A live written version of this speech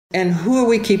And who are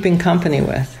we keeping company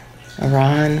with?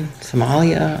 Iran,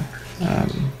 Somalia,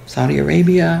 Saudi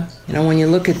Arabia. When you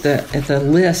look at the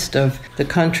list of the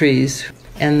countries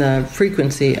and the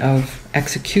frequency of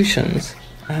executions,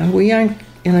 we aren't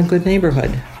in a good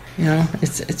neighborhood.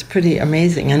 It's pretty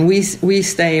amazing. And we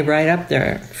stay right up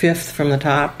there, 5th from the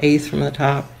top, 8th from the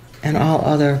top, and all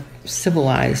other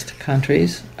civilized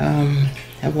countries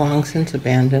have long since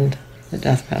abandoned the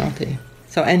death penalty.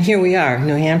 So, and here we are,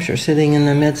 New Hampshire, sitting in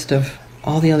the midst of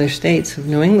all the other states of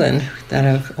New England that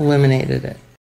have eliminated it.